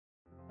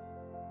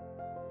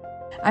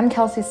I'm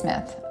Kelsey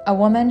Smith, a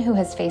woman who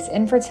has faced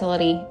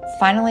infertility,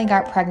 finally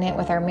got pregnant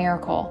with our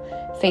miracle,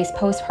 faced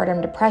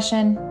postpartum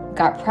depression,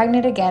 got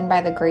pregnant again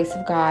by the grace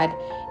of God,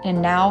 and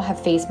now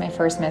have faced my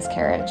first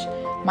miscarriage.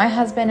 My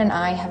husband and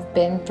I have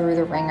been through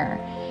the ringer.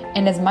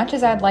 And as much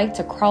as I'd like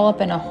to crawl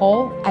up in a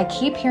hole, I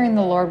keep hearing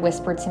the Lord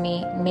whisper to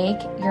me,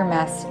 make your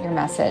mess your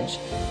message.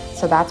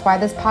 So that's why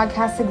this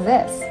podcast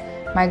exists.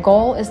 My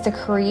goal is to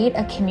create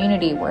a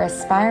community where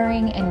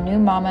aspiring and new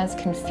mamas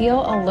can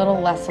feel a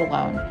little less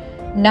alone.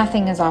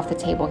 Nothing is off the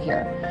table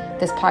here.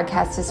 This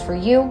podcast is for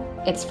you,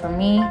 it's for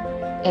me,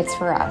 it's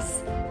for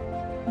us.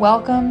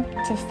 Welcome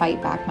to Fight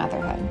Back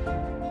Motherhood.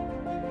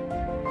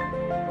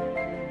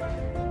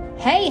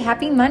 Hey,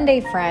 happy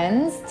Monday,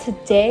 friends.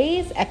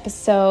 Today's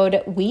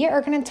episode, we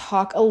are going to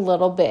talk a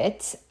little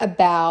bit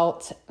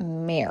about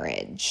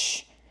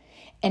marriage.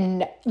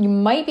 And you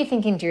might be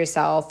thinking to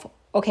yourself,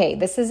 okay,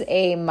 this is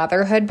a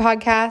motherhood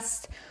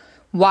podcast.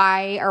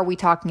 Why are we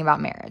talking about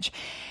marriage?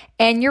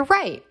 And you're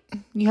right.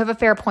 You have a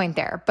fair point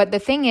there. But the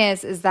thing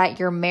is that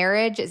your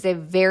marriage is a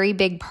very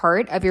big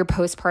part of your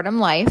postpartum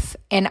life.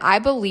 And I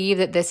believe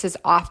that this is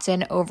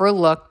often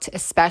overlooked,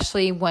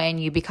 especially when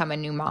you become a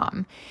new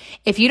mom.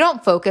 If you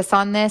don't focus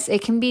on this,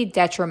 it can be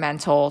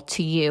detrimental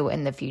to you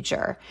in the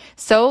future.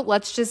 So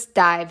let's just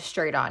dive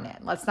straight on it.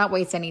 Let's not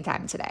waste any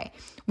time today.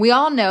 We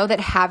all know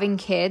that having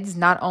kids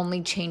not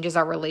only changes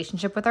our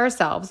relationship with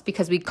ourselves,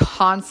 because we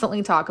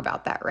constantly talk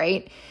about that,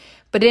 right?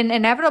 But it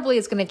inevitably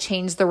is going to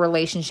change the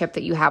relationship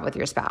that you have with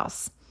your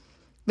spouse.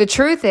 The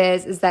truth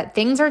is that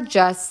things are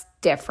just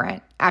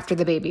different after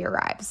the baby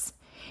arrives.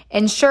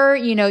 And sure,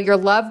 your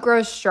love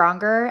grows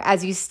stronger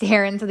as you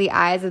stare into the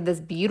eyes of this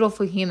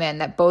beautiful human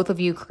that both of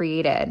you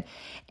created.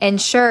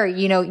 And sure,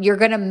 you're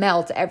going to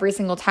melt every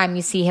single time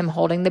you see him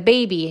holding the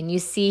baby and you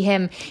see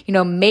him,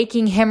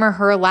 making him or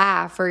her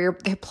laugh, or you're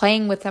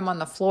playing with him on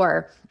the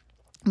floor.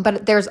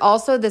 But there's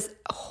also this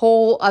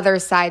whole other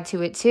side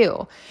to it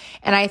too.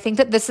 And I think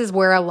that this is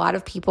where a lot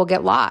of people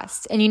get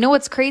lost. And you know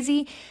what's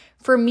crazy?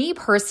 For me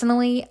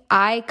personally,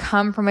 I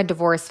come from a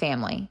divorced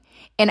family.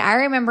 And I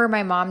remember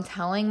my mom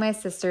telling my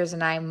sisters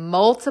and I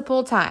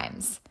multiple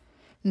times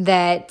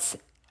that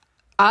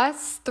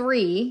us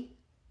three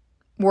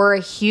were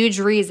a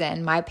huge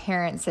reason my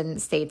parents didn't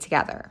stay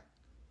together.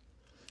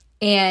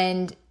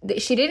 And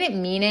she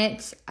didn't mean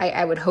it.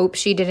 I would hope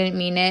she didn't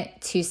mean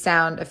it to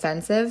sound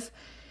offensive.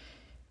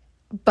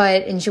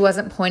 And she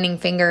wasn't pointing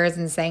fingers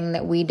and saying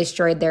that we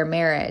destroyed their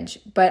marriage.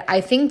 But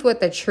I think what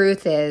the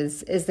truth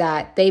is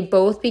that they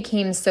both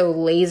became so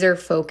laser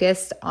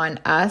focused on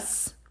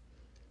us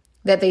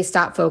that they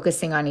stopped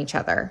focusing on each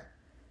other.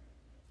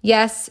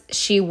 Yes,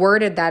 she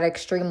worded that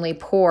extremely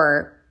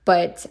poor,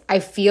 but I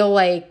feel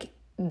like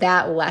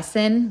that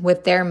lesson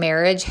with their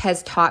marriage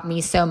has taught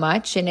me so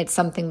much. And it's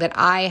something that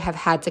I have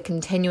had to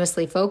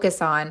continuously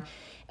focus on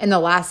in the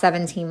last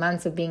 17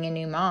 months of being a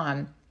new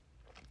mom.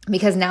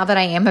 Because now that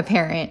I am a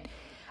parent,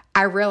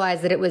 I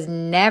realize that it was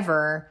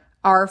never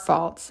our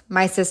fault,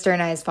 my sister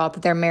and I's fault,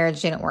 that their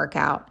marriage didn't work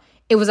out.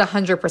 It was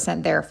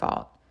 100% their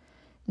fault.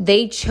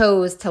 They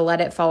chose to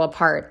let it fall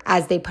apart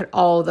as they put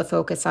all the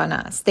focus on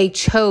us. They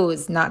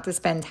chose not to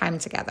spend time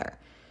together.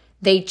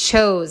 They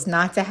chose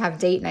not to have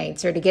date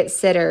nights or to get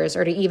sitters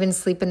or to even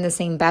sleep in the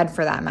same bed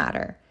for that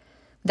matter.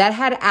 That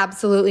had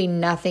absolutely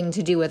nothing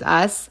to do with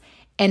us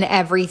and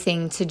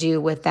everything to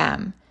do with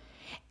them.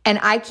 And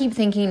I keep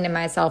thinking to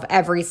myself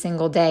every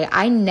single day,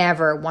 I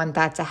never want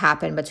that to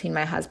happen between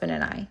my husband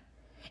and I.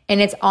 And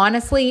it's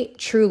honestly,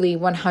 truly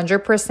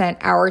 100%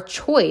 our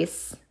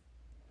choice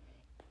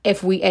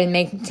in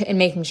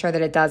making sure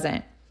that it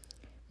doesn't.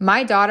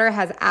 My daughter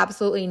has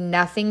absolutely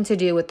nothing to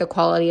do with the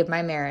quality of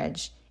my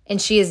marriage. And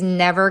she is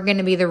never going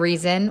to be the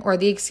reason or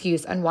the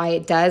excuse on why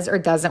it does or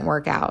doesn't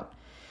work out.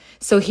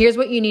 So here's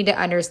what you need to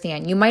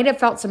understand. You might have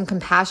felt some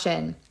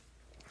compassion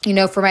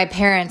for my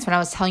parents when I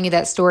was telling you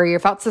that story, or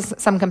felt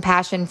some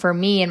compassion for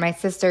me and my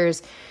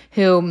sisters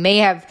who may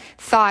have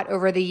thought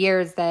over the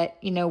years that,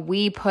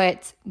 we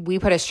put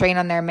a strain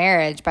on their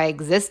marriage by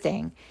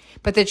existing.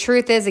 But the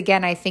truth is,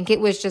 again, I think it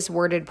was just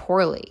worded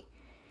poorly.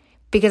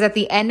 Because at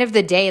the end of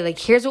the day,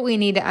 here's what we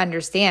need to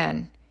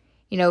understand.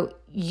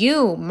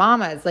 You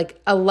mamas,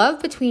 a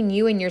love between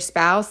you and your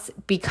spouse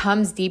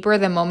becomes deeper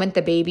the moment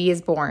the baby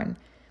is born.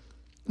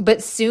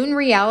 But soon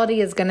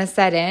reality is going to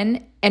set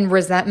in and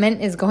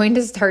resentment is going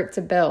to start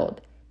to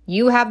build.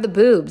 You have the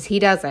boobs, he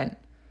doesn't.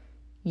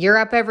 You're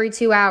up every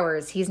 2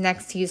 hours, he's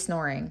next to you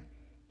snoring.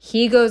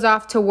 He goes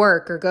off to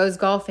work or goes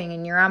golfing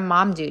and you're on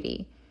mom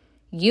duty.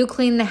 You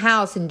clean the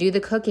house and do the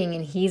cooking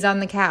and he's on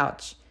the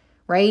couch,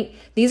 right?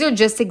 These are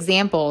just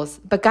examples.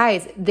 But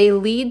guys, they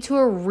lead to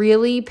a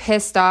really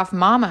pissed off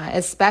mama,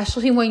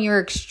 especially when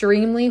you're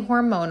extremely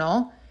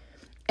hormonal.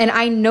 And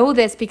I know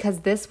this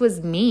because this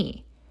was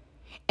me.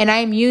 And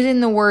I'm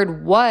using the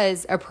word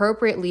was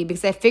appropriately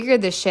because I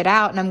figured this shit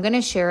out and I'm going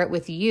to share it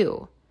with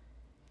you.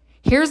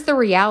 Here's the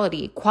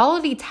reality.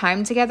 Quality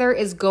time together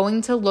is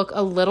going to look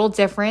a little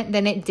different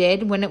than it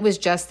did when it was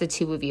just the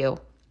two of you.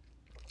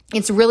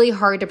 It's really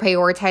hard to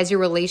prioritize your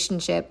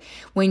relationship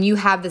when you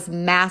have this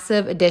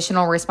massive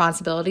additional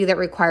responsibility that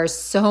requires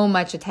so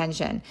much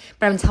attention.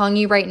 But I'm telling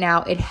you right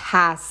now, it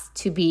has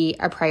to be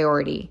a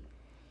priority.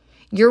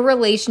 Your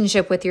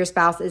relationship with your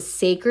spouse is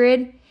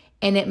sacred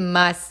and it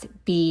must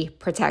be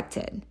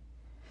protected.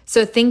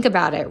 So think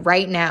about it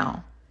right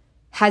now.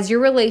 Has your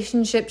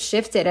relationship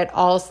shifted at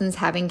all since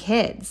having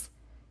kids?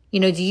 Do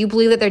you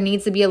believe that there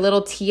needs to be a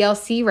little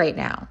TLC right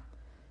now?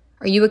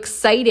 Are you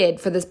excited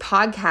for this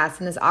podcast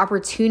and this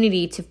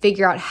opportunity to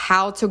figure out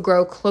how to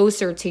grow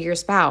closer to your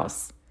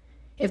spouse?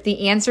 If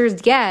the answer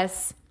is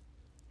yes,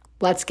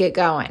 let's get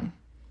going.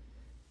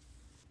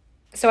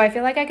 So I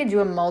feel like I could do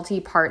a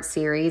multi-part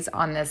series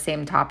on this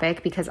same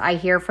topic because I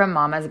hear from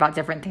mamas about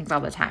different things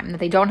all the time, that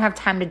they don't have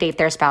time to date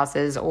their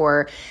spouses,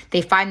 or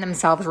they find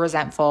themselves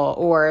resentful,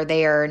 or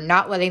they are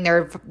not letting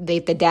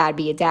the dad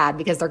be a dad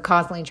because they're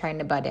constantly trying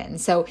to butt in.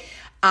 So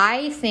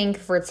I think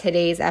for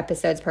today's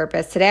episode's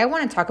purpose, today I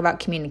want to talk about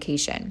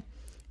communication.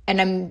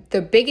 And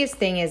the biggest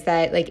thing is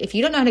that, if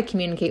you don't know how to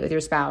communicate with your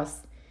spouse,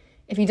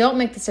 if you don't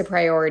make this a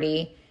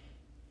priority,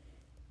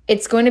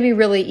 it's going to be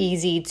really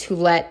easy to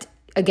let,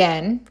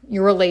 again,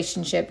 your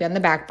relationship be on the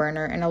back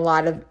burner and a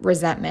lot of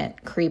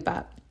resentment creep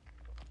up.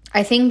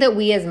 I think that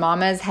we as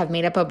mamas have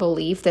made up a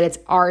belief that it's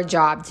our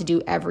job to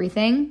do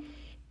everything,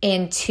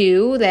 and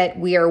two, that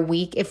we are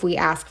weak if we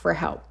ask for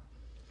help.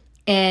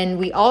 And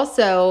we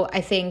also,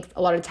 I think,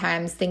 a lot of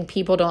times think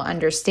people don't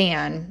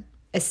understand,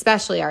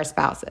 especially our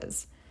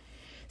spouses.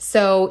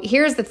 So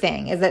here's the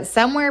thing, is that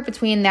somewhere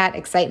between that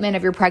excitement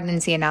of your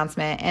pregnancy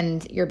announcement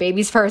and your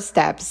baby's first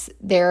steps,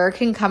 there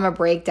can come a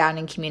breakdown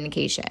in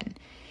communication.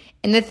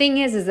 And the thing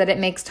is that it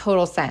makes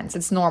total sense.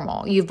 It's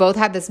normal. You've both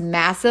had this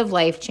massive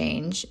life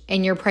change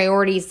and your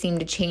priorities seem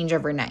to change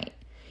overnight.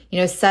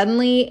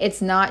 Suddenly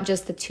it's not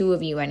just the two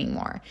of you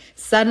anymore.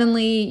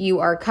 Suddenly you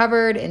are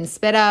covered in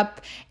spit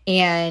up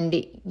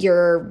and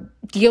you're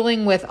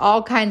dealing with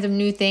all kinds of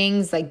new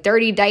things like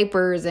dirty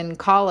diapers and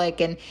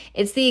colic. And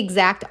it's the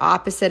exact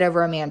opposite of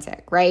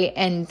romantic, right?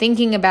 And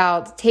thinking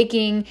about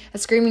taking a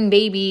screaming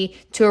baby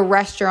to a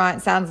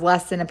restaurant sounds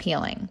less than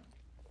appealing.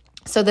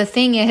 So the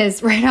thing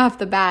is, right off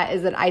the bat,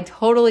 is that I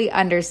totally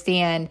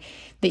understand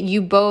that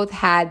you both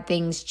had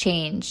things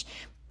change.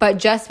 But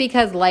just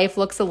because life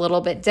looks a little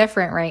bit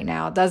different right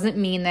now doesn't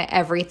mean that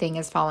everything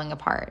is falling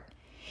apart.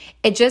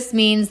 It just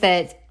means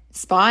that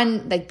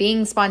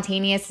being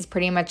spontaneous is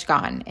pretty much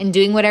gone, and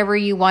doing whatever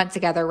you want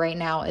together right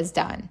now is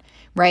done,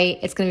 right?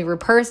 It's going to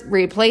be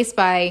replaced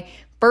by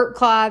burp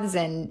cloths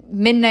and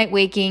midnight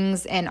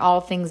wakings and all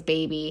things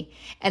baby.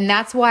 And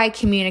that's why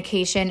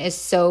communication is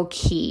so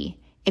key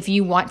if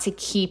you want to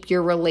keep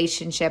your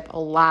relationship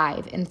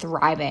alive and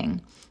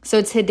thriving.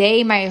 So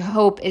today, my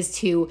hope is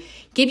to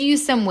give you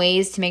some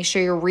ways to make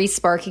sure you're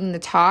re-sparking the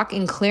talk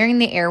and clearing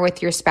the air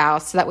with your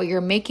spouse so that way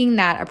you're making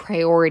that a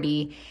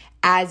priority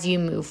as you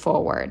move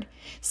forward.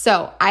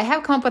 So I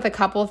have come up with a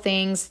couple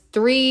things,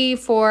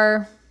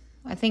 4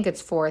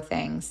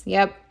 things.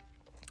 Yep.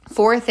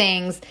 4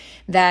 things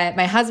that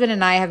my husband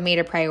and I have made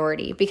a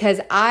priority,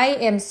 because I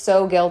am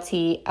so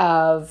guilty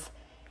of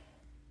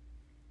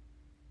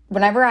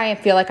whenever I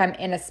feel like I'm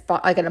in a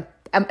spot,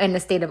 I'm in a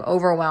state of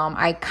overwhelm,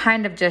 I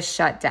kind of just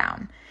shut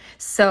down.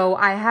 So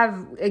I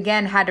have,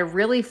 again, had to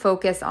really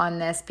focus on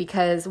this,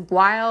 because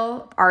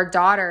while our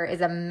daughter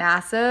is a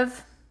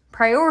massive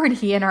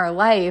priority in our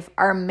life,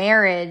 our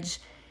marriage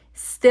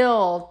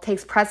still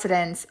takes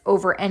precedence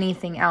over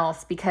anything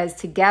else, because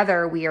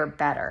together we are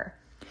better.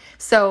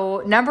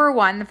 So number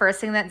 1, the first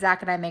thing that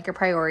Zach and I make a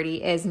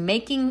priority is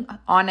making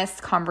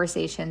honest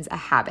conversations a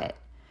habit.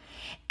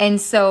 And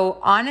so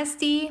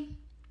honesty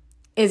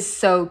is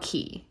so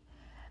key.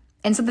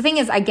 And so the thing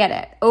is, I get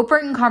it.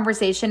 Open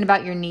conversation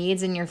about your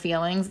needs and your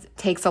feelings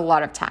takes a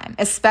lot of time,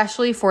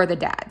 especially for the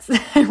dads,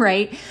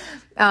 right?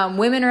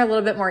 Women are a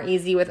little bit more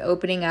easy with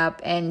opening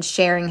up and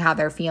sharing how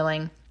they're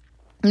feeling.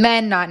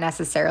 Men, not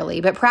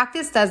necessarily, but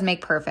practice does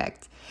make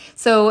perfect.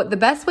 So the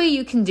best way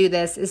you can do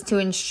this is to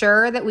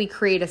ensure that we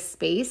create a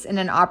space and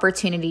an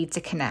opportunity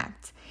to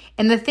connect.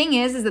 And the thing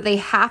is that they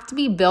have to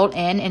be built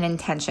in and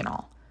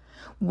intentional.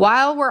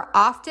 While we're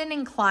often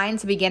inclined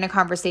to begin a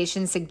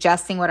conversation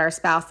suggesting what our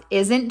spouse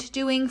isn't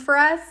doing for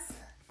us,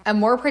 a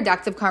more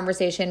productive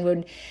conversation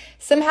would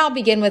somehow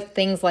begin with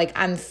things like,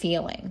 I'm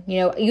feeling.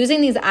 Using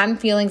these I'm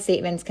feeling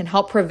statements can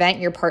help prevent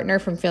your partner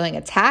from feeling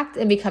attacked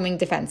and becoming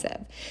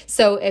defensive.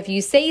 So if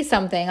you say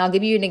something, I'll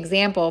give you an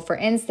example. For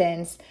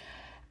instance,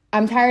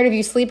 I'm tired of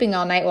you sleeping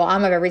all night while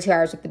I'm up every 2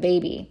 hours with the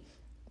baby.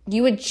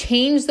 You would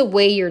change the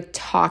way you're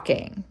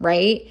talking,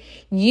 right?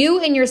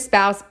 You and your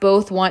spouse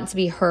both want to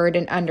be heard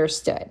and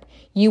understood.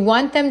 You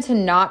want them to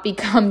not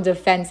become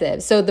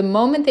defensive. So the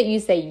moment that you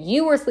say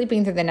you were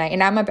sleeping through the night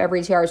and I'm up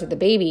every 2 hours with the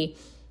baby,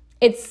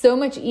 it's so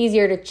much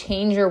easier to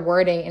change your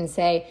wording and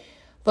say,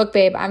 look,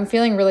 babe, I'm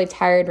feeling really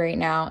tired right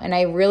now. And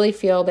I really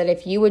feel that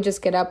if you would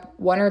just get up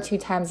 1 or 2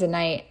 times a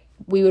night,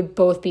 we would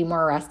both be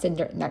more rested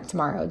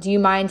tomorrow. Do you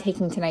mind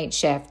taking tonight's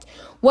shift?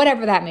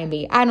 Whatever that may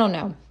be. I don't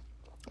know.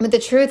 But the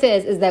truth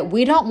is that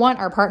we don't want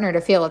our partner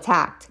to feel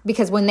attacked,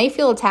 because when they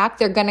feel attacked,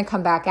 they're going to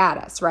come back at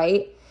us,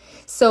 right?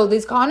 So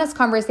these honest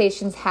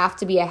conversations have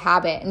to be a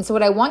habit. And so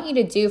what I want you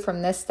to do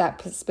from this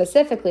step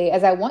specifically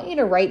is I want you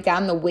to write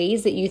down the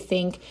ways that you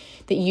think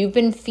that you've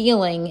been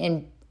feeling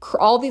and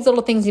all these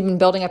little things you've been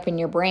building up in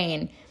your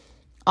brain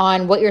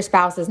on what your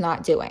spouse is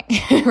not doing,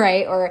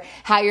 right? Or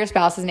how your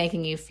spouse is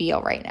making you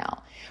feel right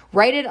now.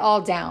 Write it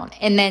all down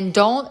and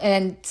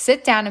then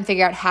sit down and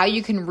figure out how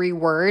you can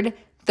reword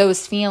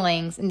those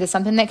feelings into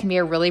something that can be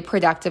a really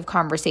productive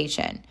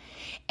conversation.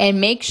 And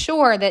make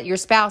sure that your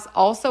spouse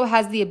also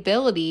has the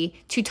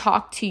ability to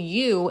talk to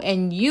you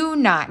and you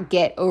not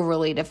get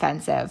overly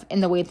defensive in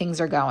the way things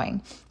are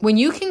going. When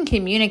you can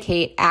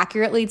communicate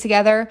accurately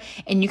together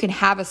and you can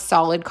have a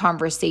solid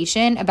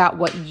conversation about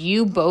what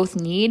you both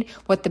need,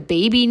 what the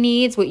baby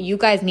needs, what you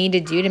guys need to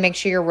do to make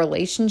sure your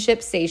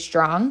relationship stays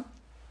strong,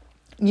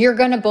 you're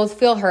going to both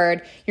feel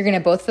heard, you're going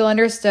to both feel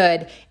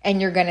understood, and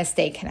you're going to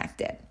stay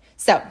connected.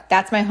 So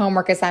that's my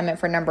homework assignment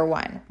for number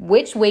 1.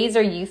 Which ways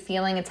are you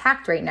feeling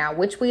attacked right now?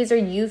 Which ways are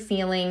you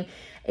feeling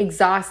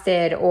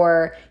exhausted,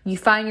 or you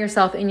find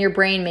yourself in your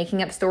brain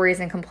making up stories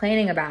and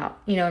complaining about,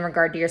 in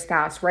regard to your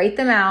spouse? Write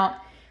them out,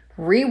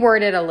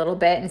 reword it a little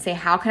bit, and say,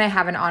 how can I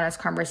have an honest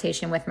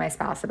conversation with my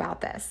spouse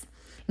about this?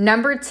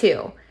 Number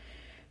 2,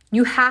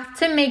 you have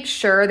to make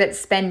sure that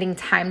spending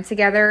time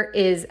together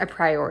is a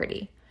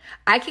priority.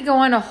 I could go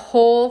on a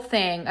whole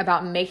thing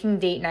about making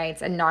date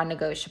nights a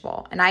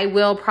non-negotiable, and I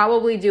will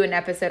probably do an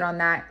episode on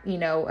that,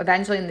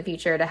 eventually in the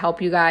future to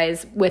help you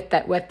guys with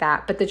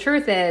that. But the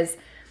truth is,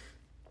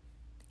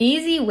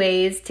 easy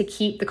ways to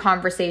keep the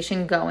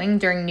conversation going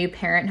during new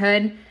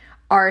parenthood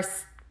are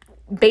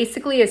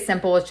basically as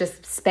simple as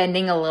just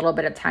spending a little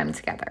bit of time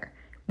together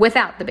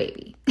without the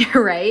baby,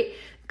 right?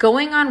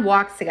 Going on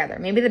walks together.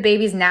 Maybe the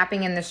baby's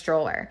napping in the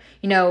stroller,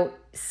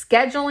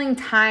 scheduling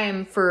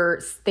time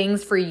for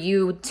things for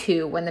you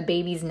too when the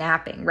baby's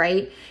napping,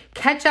 right?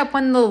 Catch up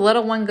when the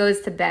little one goes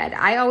to bed.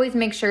 I always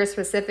make sure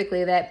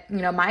specifically that,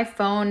 my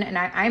phone, and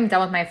I'm done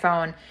with my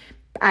phone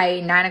by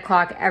 9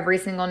 o'clock every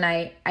single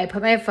night. I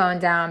put my phone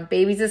down,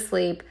 baby's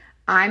asleep,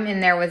 I'm in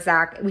there with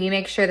Zach. We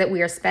make sure that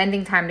we are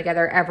spending time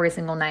together every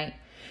single night.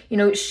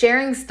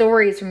 Sharing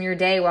stories from your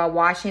day while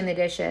washing the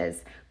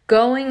dishes,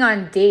 going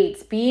on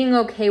dates, being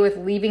okay with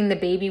leaving the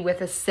baby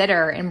with a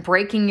sitter and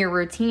breaking your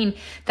routine,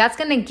 that's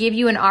going to give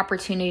you an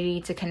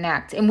opportunity to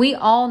connect. And we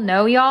all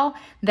know, y'all,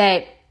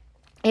 that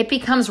it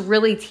becomes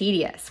really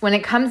tedious when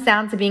it comes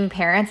down to being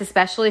parents,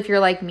 especially if you're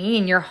like me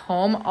and you're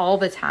home all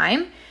the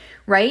time,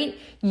 right?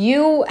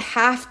 You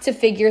have to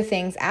figure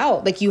things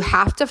out. Like, you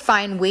have to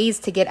find ways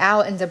to get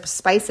out and to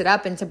spice it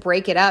up and to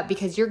break it up,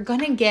 because you're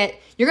going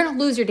to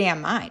lose your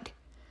damn mind,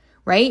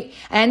 right?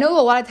 And I know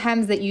a lot of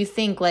times that you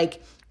think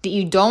that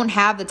you don't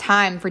have the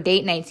time for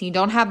date nights and you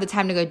don't have the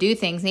time to go do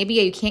things. Maybe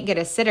you can't get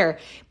a sitter.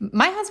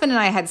 My husband and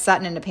I had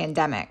Sutton in a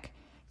pandemic.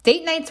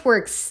 Date nights were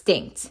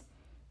extinct.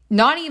 We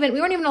weren't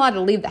even allowed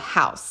to leave the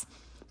house.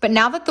 But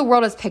now that the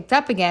world has picked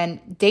up again,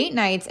 date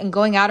nights and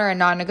going out are a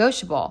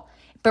non-negotiable.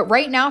 But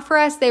right now for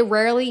us, they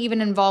rarely even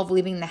involve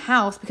leaving the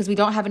house because we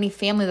don't have any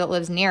family that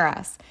lives near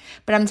us.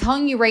 But I'm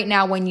telling you right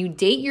now, when you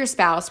date your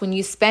spouse, when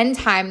you spend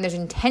time, there's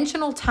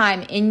intentional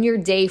time in your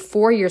day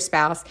for your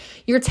spouse,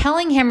 you're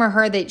telling him or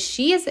her that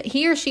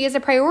he or she is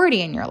a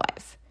priority in your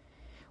life,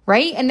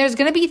 right? And there's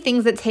going to be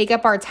things that take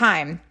up our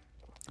time,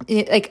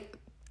 like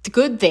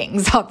good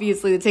things,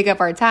 obviously, that take up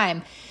our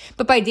time.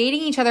 But by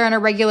dating each other on a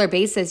regular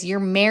basis, your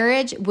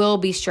marriage will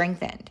be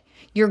strengthened.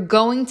 You're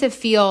going to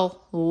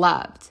feel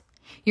loved.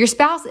 Your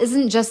spouse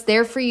isn't just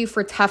there for you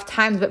for tough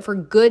times, but for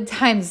good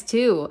times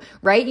too,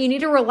 right? You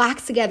need to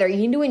relax together. You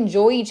need to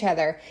enjoy each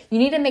other. You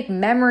need to make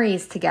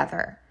memories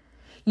together.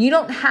 You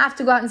don't have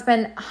to go out and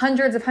spend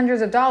hundreds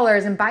of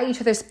dollars and buy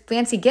each other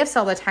fancy gifts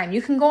all the time.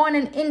 You can go on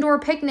an indoor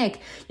picnic.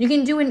 You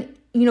can do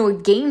a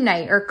game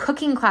night or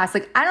cooking class.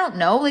 I don't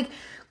know.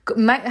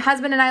 My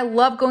husband and I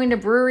love going to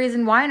breweries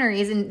and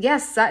wineries, and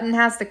yes, Sutton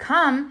has to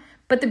come.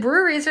 But the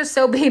breweries are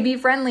so baby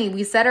friendly.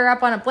 We set her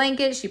up on a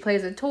blanket, she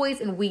plays with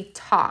toys, and we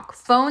talk.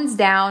 Phones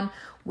down,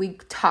 we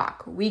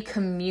talk, we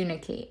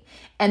communicate.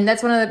 And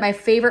that's one of my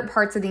favorite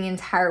parts of the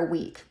entire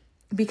week,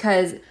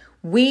 because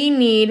we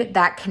need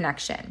that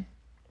connection.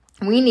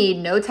 We need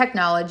no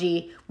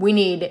technology. We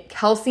need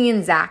Kelsey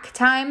and Zach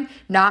time,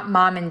 not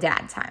mom and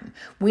dad time.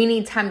 We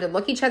need time to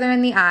look each other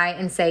in the eye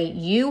and say,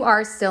 you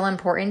are still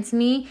important to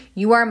me.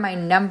 You are my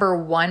number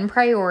one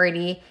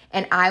priority,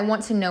 and I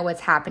want to know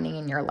what's happening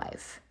in your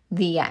life.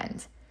 The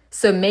end.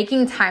 So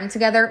making time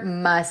together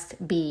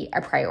must be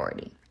a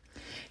priority.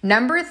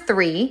 Number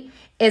 3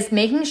 is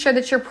making sure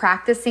that you're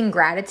practicing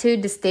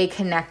gratitude to stay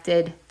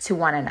connected to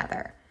one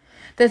another.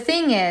 The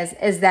thing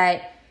is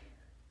that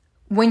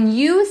when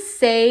you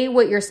say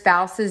what your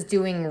spouse is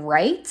doing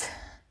right,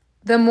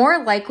 the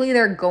more likely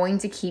they're going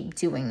to keep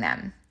doing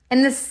them.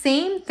 And the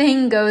same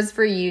thing goes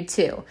for you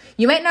too.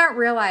 You might not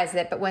realize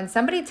it, but when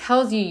somebody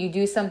tells you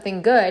do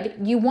something good,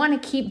 you want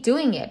to keep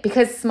doing it,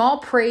 because small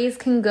praise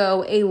can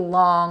go a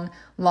long,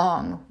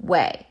 long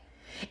way.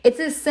 It's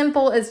as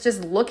simple as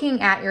just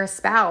looking at your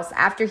spouse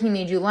after he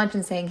made you lunch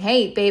and saying,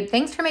 hey, babe,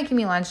 thanks for making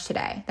me lunch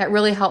today. That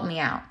really helped me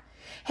out.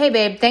 Hey,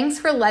 babe, thanks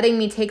for letting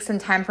me take some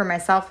time for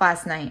myself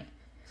last night.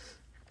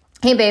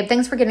 Hey, babe,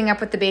 thanks for getting up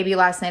with the baby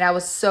last night. I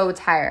was so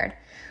tired.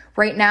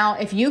 Right now,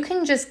 if you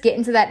can just get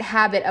into that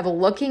habit of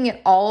looking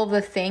at all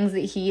the things that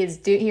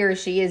he or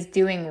she is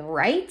doing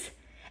right,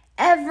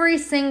 every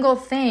single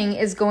thing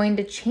is going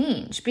to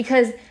change,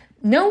 because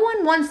no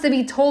one wants to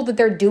be told that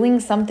they're doing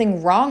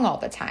something wrong all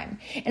the time.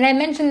 And I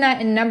mentioned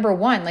that in number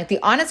 1, like the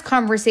honest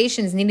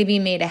conversations need to be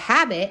made a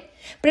habit.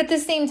 But at the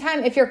same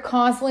time, if you're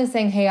constantly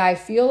saying, hey, I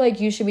feel like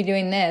you should be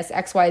doing this,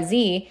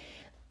 XYZ,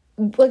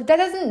 like that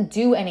doesn't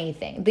do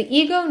anything. The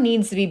ego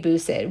needs to be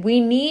boosted. We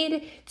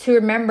need to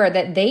remember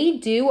that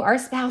our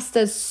spouse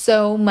does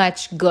so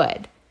much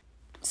good.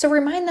 So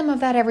remind them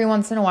of that every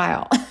once in a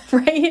while,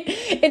 right?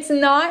 It's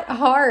not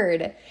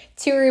hard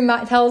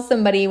to tell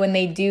somebody when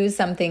they do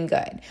something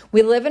good.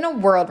 We live in a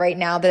world right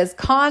now that is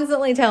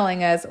constantly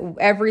telling us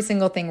every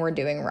single thing we're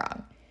doing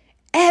wrong.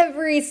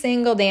 Every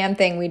single damn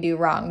thing we do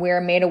wrong, we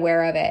are made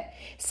aware of it.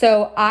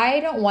 So I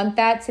don't want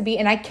that to be,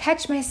 and I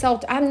catch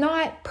myself, I'm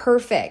not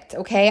perfect,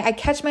 okay? I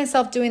catch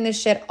myself doing this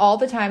shit all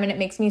the time, and it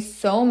makes me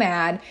so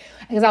mad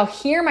because I'll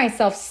hear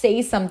myself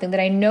say something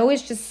that I know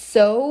is just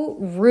so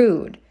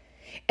rude.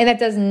 And that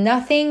does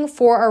nothing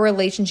for our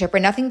relationship or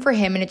nothing for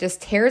him. And it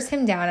just tears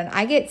him down. And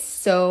I get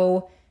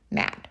so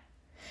mad.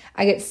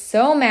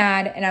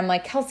 And I'm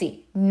like,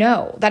 Kelsey,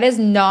 no, that is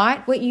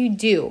not what you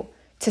do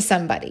to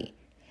somebody.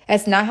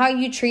 That's not how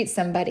you treat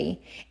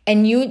somebody.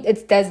 And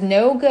it does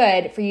no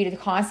good for you to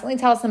constantly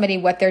tell somebody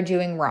what they're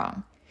doing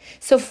wrong.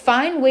 So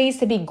find ways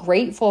to be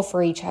grateful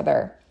for each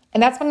other.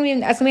 And that's going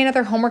to be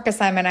another homework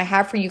assignment I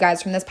have for you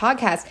guys from this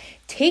podcast.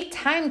 Take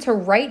time to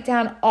write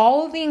down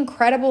all of the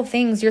incredible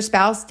things your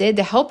spouse did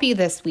to help you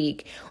this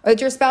week, or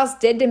that your spouse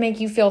did to make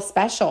you feel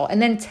special,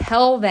 and then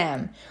tell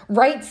them.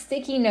 Write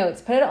sticky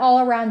notes, put it all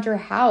around your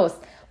house.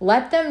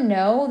 Let them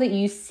know that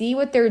you see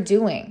what they're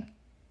doing,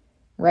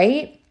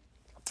 right?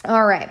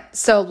 All right.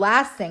 So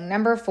last thing,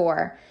 number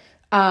 4,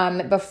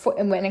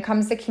 when it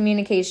comes to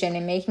communication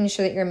and making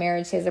sure that your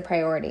marriage is a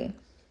priority.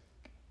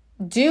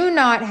 Do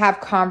not have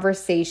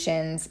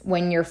conversations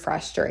when you're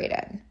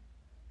frustrated.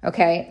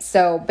 Okay?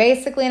 So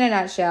basically, in a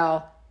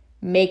nutshell,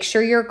 make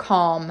sure you're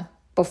calm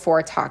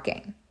before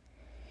talking.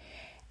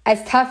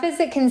 As tough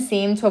as it can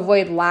seem to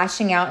avoid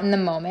lashing out in the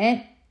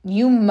moment,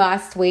 you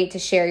must wait to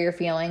share your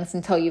feelings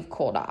until you've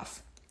cooled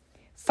off.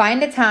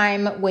 Find a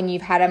time when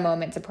you've had a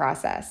moment to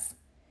process.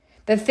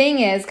 The thing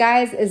is,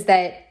 guys, is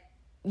that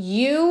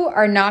you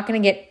are not going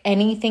to get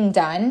anything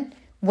done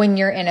when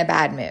you're in a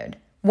bad mood.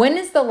 When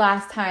is the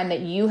last time that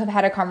you have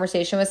had a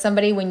conversation with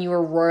somebody when you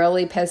were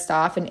royally pissed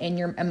off and in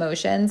your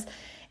emotions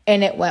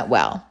and it went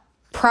well?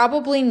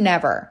 Probably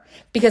never.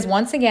 Because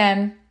once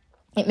again,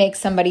 it makes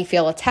somebody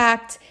feel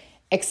attacked,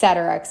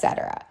 etc.,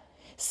 etc.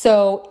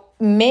 So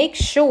make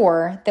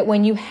sure that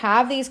when you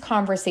have these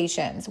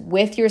conversations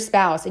with your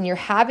spouse and you're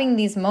having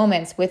these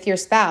moments with your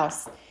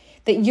spouse,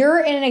 that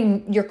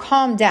you're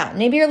calmed down.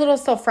 Maybe you're a little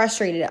still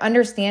frustrated,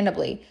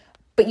 understandably,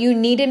 but you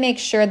need to make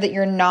sure that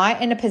you're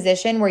not in a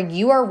position where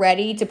you are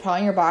ready to put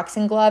on your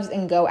boxing gloves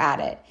and go at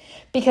it.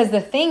 Because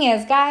the thing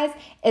is, guys,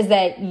 is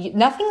that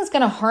nothing is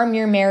going to harm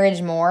your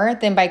marriage more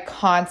than by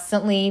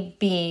constantly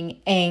being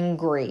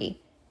angry,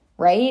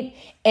 right?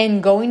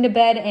 And going to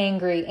bed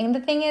angry. And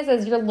the thing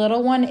is your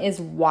little one is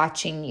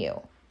watching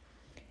you.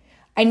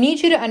 I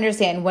need you to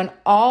understand, when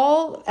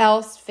all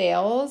else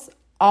fails,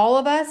 all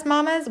of us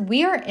mamas,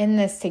 we are in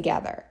this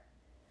together.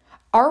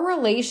 Our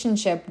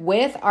relationship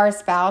with our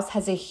spouse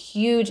has a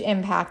huge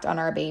impact on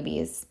our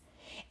babies.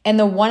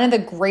 And one of the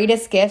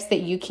greatest gifts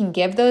that you can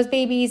give those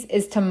babies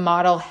is to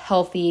model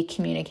healthy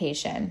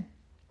communication.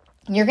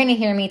 You're going to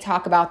hear me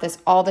talk about this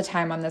all the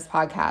time on this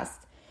podcast.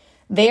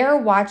 They are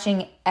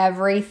watching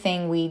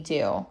everything we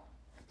do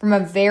from a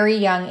very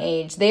young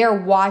age. They are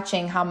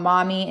watching how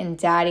mommy and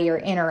daddy are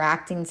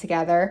interacting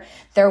together.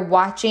 They're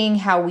watching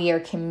how we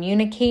are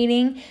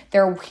communicating.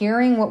 They're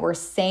hearing what we're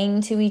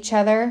saying to each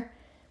other.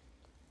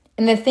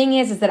 And the thing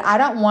is that I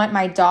don't want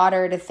my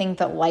daughter to think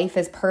that life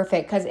is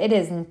perfect, because it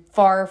is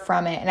far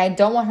from it. And I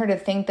don't want her to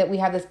think that we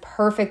have this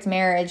perfect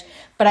marriage,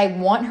 but I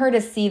want her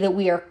to see that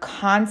we are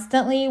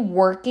constantly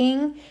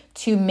working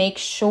to make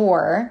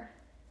sure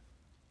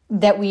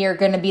that we are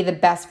going to be the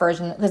best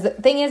version. Because the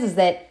thing is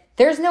that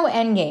there's no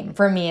end game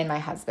for me and my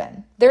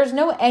husband. There's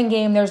no end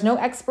game. There's no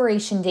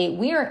expiration date.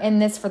 We are in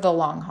this for the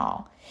long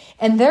haul.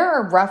 And there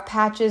are rough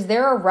patches.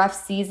 There are rough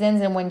seasons.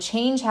 And when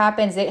change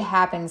happens, it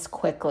happens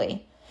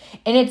quickly.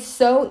 And it's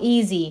so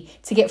easy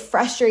to get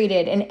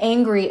frustrated and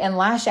angry and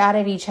lash out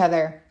at each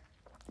other.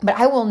 But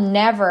I will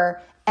never,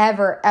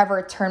 ever,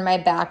 ever turn my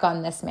back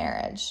on this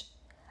marriage.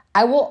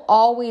 I will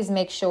always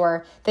make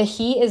sure that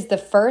he is the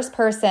first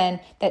person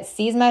that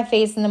sees my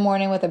face in the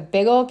morning with a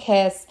big old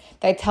kiss,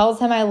 that tells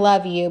him I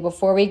love you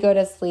before we go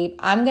to sleep.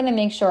 I'm going to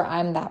make sure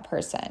I'm that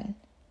person.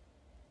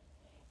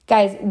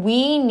 Guys,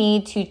 we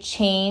need to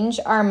change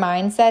our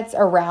mindsets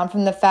around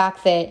from the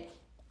fact that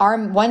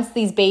once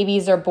these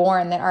babies are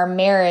born, that our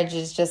marriage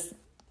is just,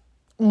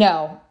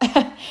 no,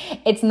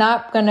 it's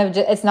not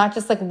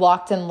just like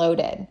locked and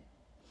loaded.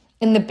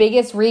 And the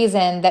biggest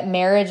reason that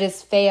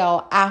marriages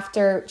fail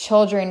after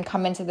children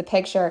come into the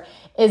picture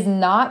is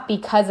not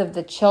because of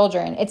the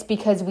children. It's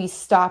because we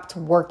stopped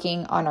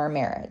working on our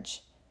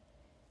marriage.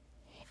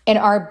 And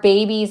our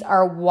babies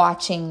are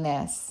watching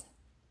this.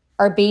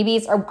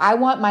 I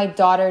want my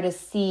daughter to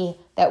see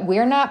that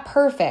we're not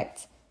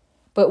perfect,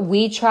 but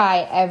we try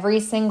every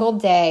single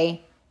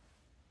day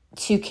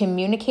to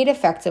communicate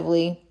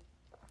effectively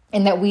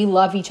and that we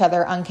love each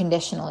other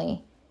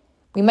unconditionally.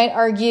 We might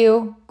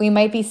argue, we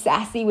might be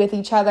sassy with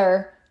each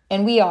other,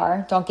 and we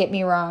are, don't get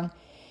me wrong,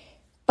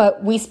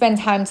 but we spend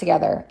time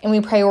together and we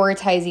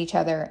prioritize each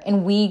other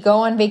and we go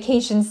on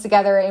vacations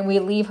together and we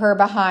leave her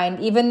behind,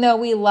 even though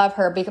we love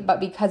her, but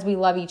because we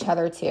love each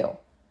other too.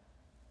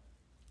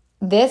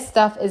 This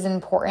stuff is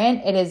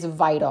important. It is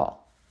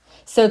vital.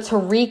 So to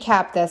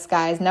recap this,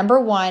 guys, number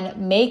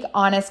 1, make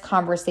honest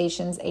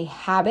conversations a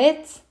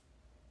habit.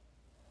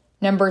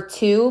 Number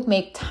 2,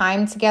 make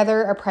time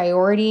together a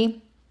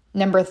priority.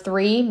 Number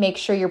 3, make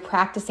sure you're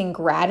practicing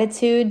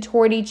gratitude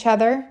toward each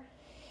other.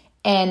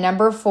 And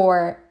number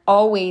 4,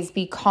 always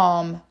be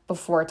calm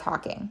before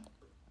talking.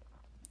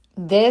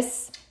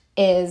 This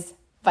is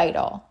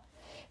vital.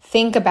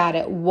 Think about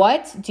it.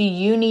 What do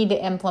you need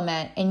to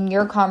implement in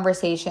your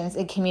conversations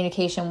and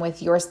communication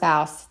with your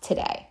spouse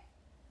today?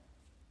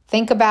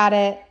 Think about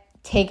it.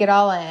 Take it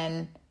all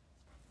in.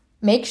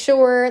 Make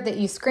sure that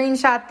you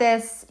screenshot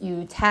this.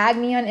 You tag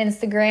me on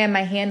Instagram.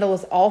 My handle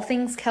is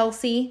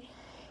allthingskelsey.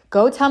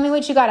 Go tell me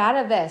what you got out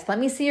of this. Let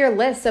me see your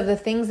list of the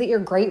things that you're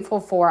grateful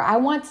for. I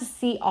want to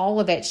see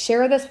all of it.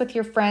 Share this with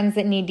your friends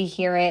that need to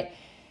hear it.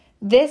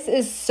 This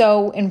is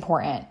so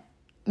important.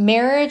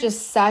 Marriage is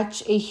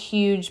such a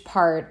huge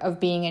part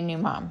of being a new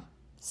mom.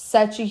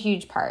 Such a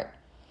huge part.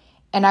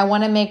 And I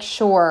want to make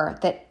sure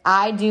that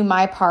I do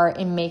my part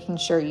in making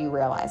sure you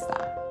realize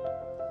that.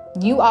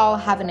 You all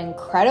have an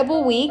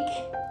incredible week,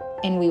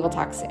 and we will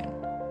talk soon.